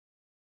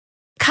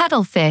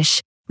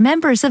Cuttlefish,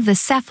 members of the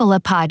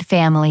cephalopod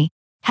family,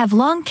 have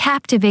long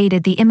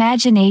captivated the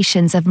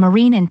imaginations of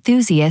marine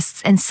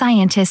enthusiasts and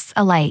scientists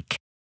alike.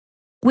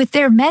 With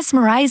their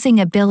mesmerizing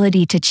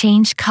ability to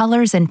change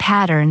colors and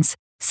patterns,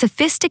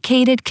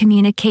 sophisticated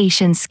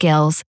communication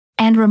skills,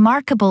 and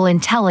remarkable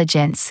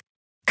intelligence,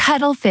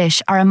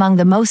 cuttlefish are among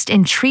the most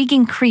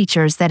intriguing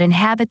creatures that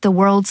inhabit the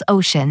world's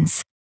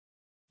oceans.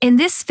 In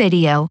this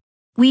video,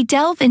 we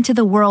delve into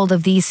the world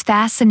of these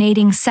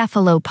fascinating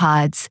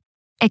cephalopods,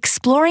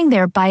 exploring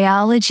their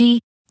biology,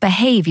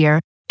 behavior,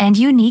 and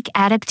unique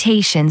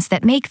adaptations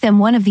that make them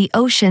one of the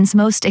ocean's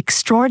most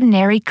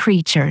extraordinary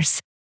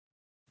creatures.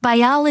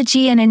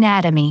 Biology and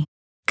anatomy.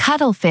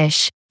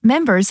 Cuttlefish,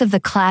 members of the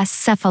class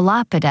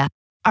Cephalopoda,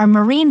 are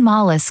marine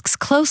mollusks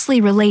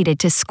closely related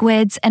to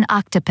squids and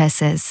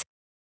octopuses.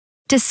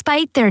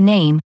 Despite their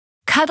name,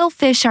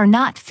 cuttlefish are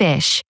not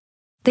fish.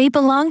 They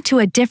belong to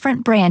a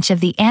different branch of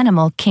the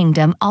animal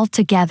kingdom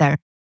altogether.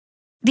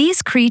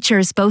 These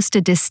creatures boast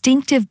a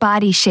distinctive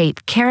body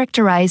shape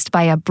characterized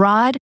by a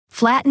broad,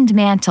 flattened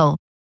mantle,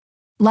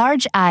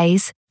 large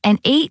eyes, and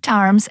 8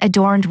 arms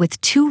adorned with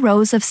 2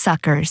 rows of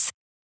suckers.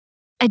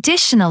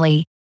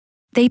 Additionally,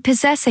 they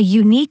possess a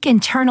unique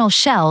internal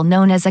shell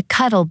known as a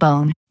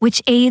cuttlebone,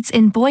 which aids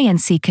in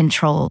buoyancy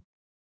control.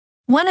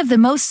 One of the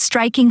most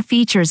striking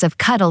features of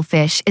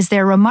cuttlefish is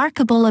their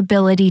remarkable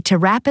ability to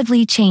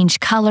rapidly change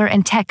color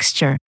and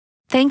texture,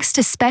 thanks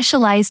to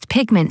specialized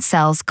pigment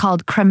cells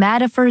called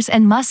chromatophores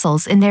and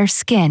muscles in their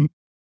skin.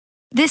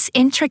 This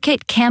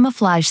intricate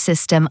camouflage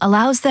system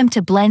allows them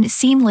to blend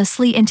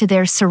seamlessly into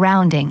their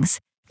surroundings,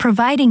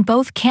 providing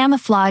both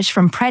camouflage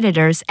from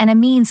predators and a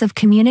means of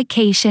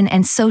communication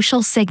and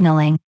social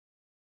signaling.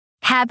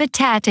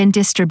 Habitat and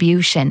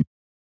distribution.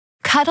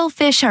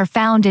 Cuttlefish are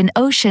found in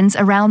oceans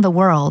around the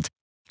world,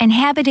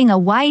 inhabiting a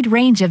wide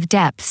range of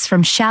depths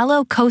from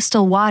shallow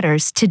coastal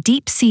waters to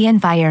deep-sea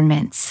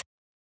environments.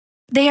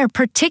 They are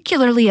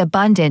particularly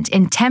abundant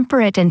in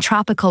temperate and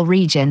tropical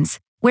regions,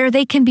 where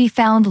they can be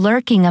found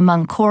lurking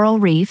among coral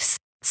reefs,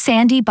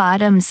 sandy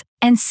bottoms,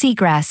 and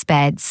seagrass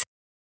beds.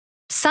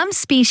 Some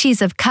species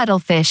of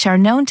cuttlefish are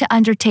known to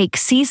undertake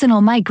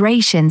seasonal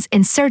migrations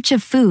in search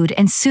of food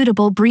and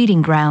suitable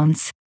breeding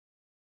grounds.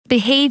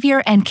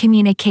 Behavior and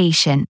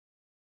communication.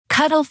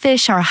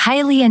 Cuttlefish are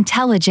highly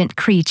intelligent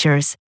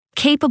creatures,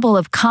 capable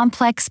of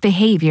complex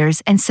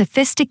behaviors and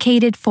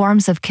sophisticated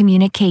forms of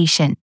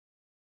communication.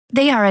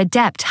 They are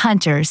adept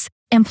hunters,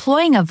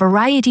 employing a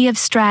variety of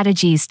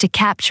strategies to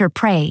capture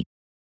prey,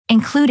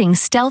 including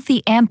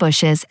stealthy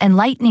ambushes and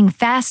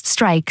lightning-fast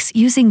strikes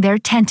using their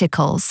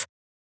tentacles.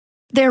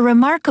 Their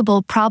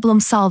remarkable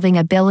problem-solving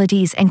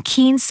abilities and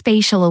keen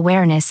spatial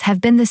awareness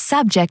have been the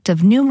subject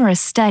of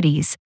numerous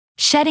studies,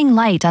 shedding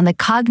light on the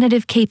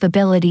cognitive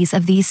capabilities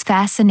of these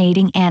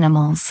fascinating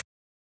animals.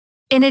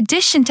 In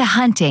addition to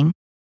hunting,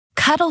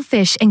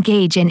 cuttlefish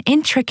engage in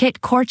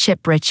intricate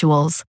courtship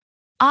rituals,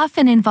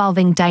 often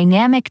involving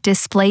dynamic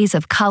displays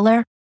of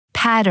color,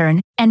 pattern,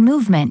 and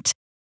movement.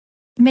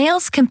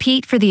 Males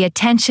compete for the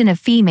attention of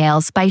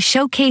females by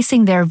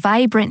showcasing their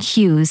vibrant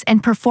hues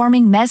and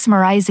performing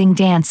mesmerizing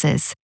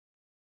dances.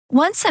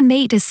 Once a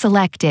mate is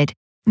selected,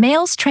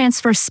 males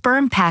transfer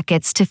sperm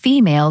packets to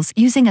females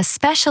using a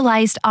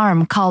specialized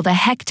arm called a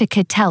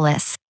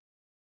hectocotylus.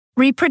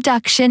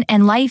 Reproduction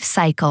and life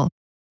cycle.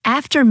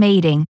 After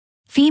mating,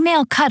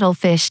 female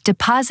cuttlefish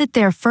deposit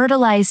their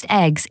fertilized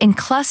eggs in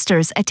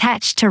clusters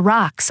attached to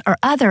rocks or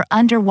other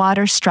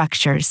underwater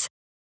structures.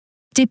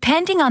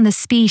 Depending on the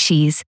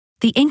species,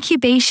 the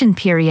incubation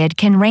period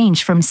can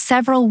range from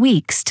several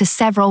weeks to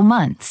several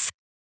months.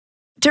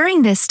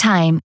 During this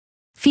time,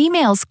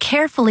 females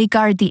carefully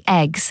guard the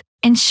eggs,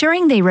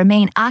 ensuring they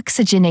remain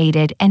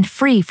oxygenated and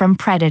free from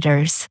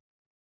predators.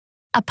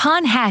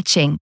 Upon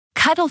hatching,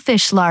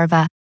 cuttlefish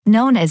larvae,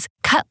 known as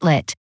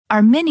cutlet,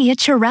 are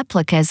miniature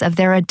replicas of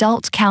their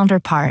adult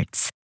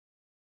counterparts.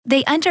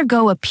 They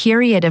undergo a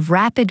period of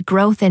rapid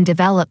growth and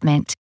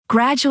development,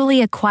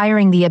 gradually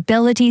acquiring the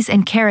abilities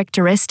and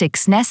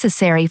characteristics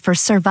necessary for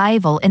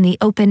survival in the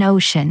open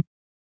ocean.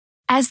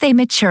 As they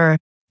mature,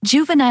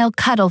 juvenile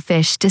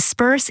cuttlefish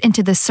disperse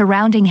into the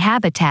surrounding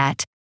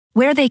habitat,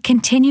 where they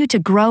continue to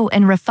grow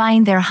and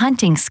refine their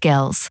hunting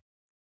skills.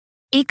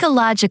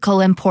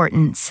 Ecological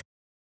importance.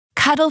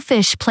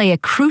 Cuttlefish play a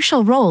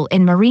crucial role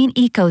in marine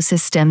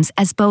ecosystems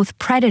as both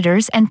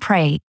predators and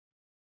prey.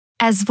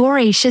 As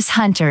voracious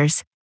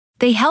hunters,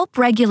 they help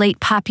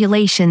regulate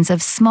populations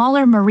of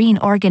smaller marine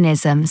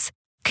organisms,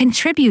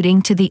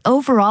 contributing to the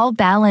overall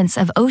balance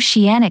of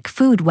oceanic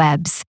food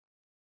webs.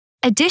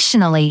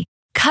 Additionally,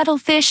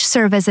 cuttlefish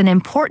serve as an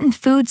important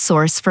food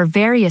source for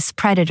various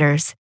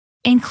predators,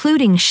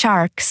 including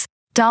sharks,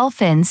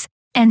 dolphins,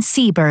 and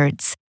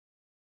seabirds.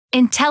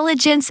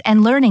 Intelligence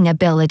and learning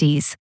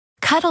abilities.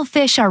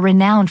 Cuttlefish are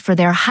renowned for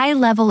their high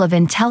level of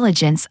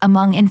intelligence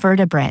among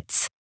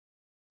invertebrates.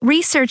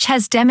 Research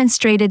has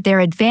demonstrated their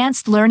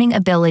advanced learning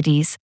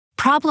abilities,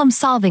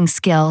 problem-solving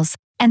skills,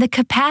 and the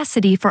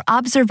capacity for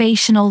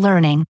observational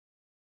learning.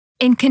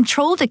 In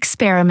controlled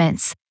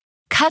experiments,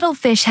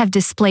 Cuttlefish have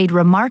displayed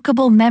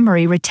remarkable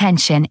memory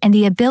retention and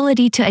the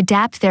ability to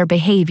adapt their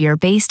behavior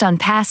based on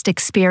past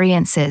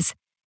experiences,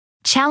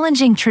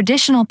 challenging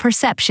traditional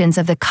perceptions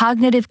of the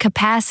cognitive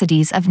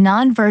capacities of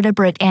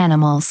non-vertebrate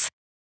animals.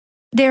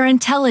 Their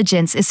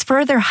intelligence is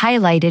further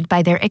highlighted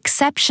by their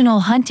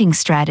exceptional hunting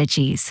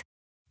strategies.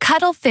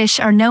 Cuttlefish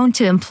are known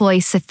to employ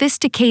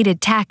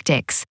sophisticated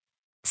tactics,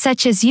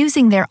 such as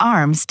using their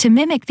arms to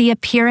mimic the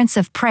appearance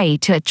of prey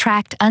to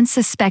attract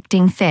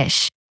unsuspecting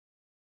fish.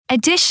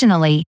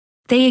 Additionally,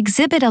 they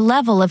exhibit a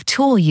level of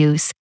tool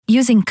use,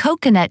 using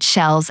coconut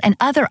shells and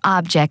other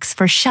objects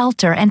for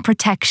shelter and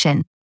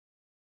protection.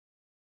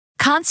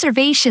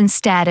 Conservation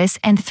status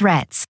and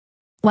threats.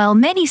 While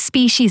many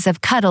species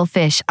of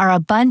cuttlefish are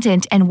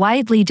abundant and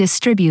widely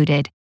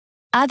distributed,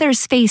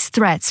 others face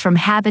threats from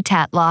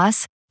habitat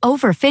loss,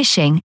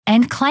 overfishing,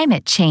 and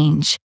climate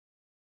change.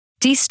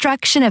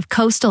 Destruction of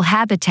coastal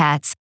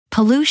habitats,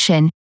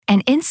 pollution,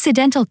 and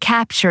incidental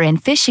capture in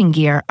fishing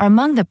gear are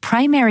among the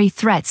primary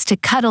threats to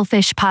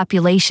cuttlefish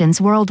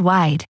populations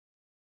worldwide.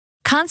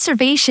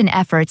 Conservation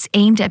efforts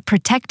aimed at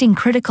protecting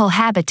critical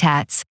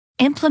habitats,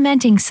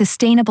 implementing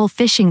sustainable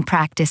fishing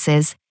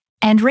practices,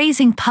 and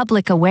raising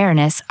public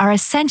awareness are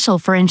essential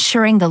for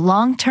ensuring the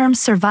long-term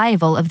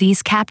survival of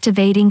these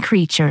captivating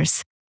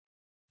creatures.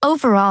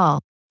 Overall,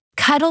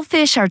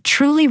 cuttlefish are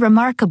truly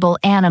remarkable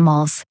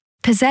animals,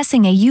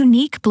 possessing a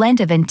unique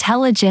blend of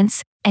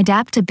intelligence,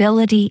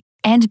 adaptability,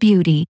 and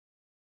beauty.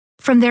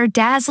 From their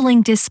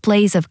dazzling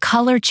displays of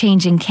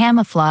color-changing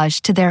camouflage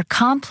to their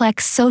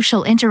complex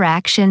social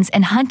interactions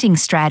and hunting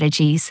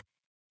strategies,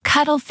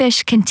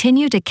 cuttlefish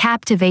continue to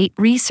captivate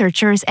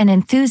researchers and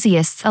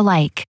enthusiasts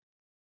alike.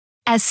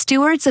 As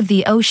stewards of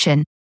the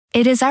ocean,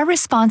 it is our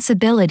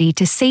responsibility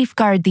to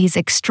safeguard these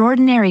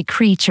extraordinary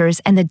creatures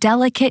and the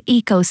delicate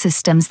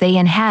ecosystems they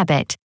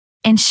inhabit,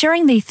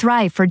 ensuring they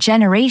thrive for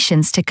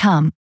generations to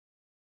come.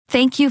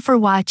 Thank you for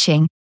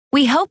watching.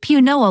 We hope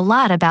you know a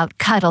lot about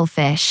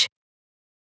cuttlefish.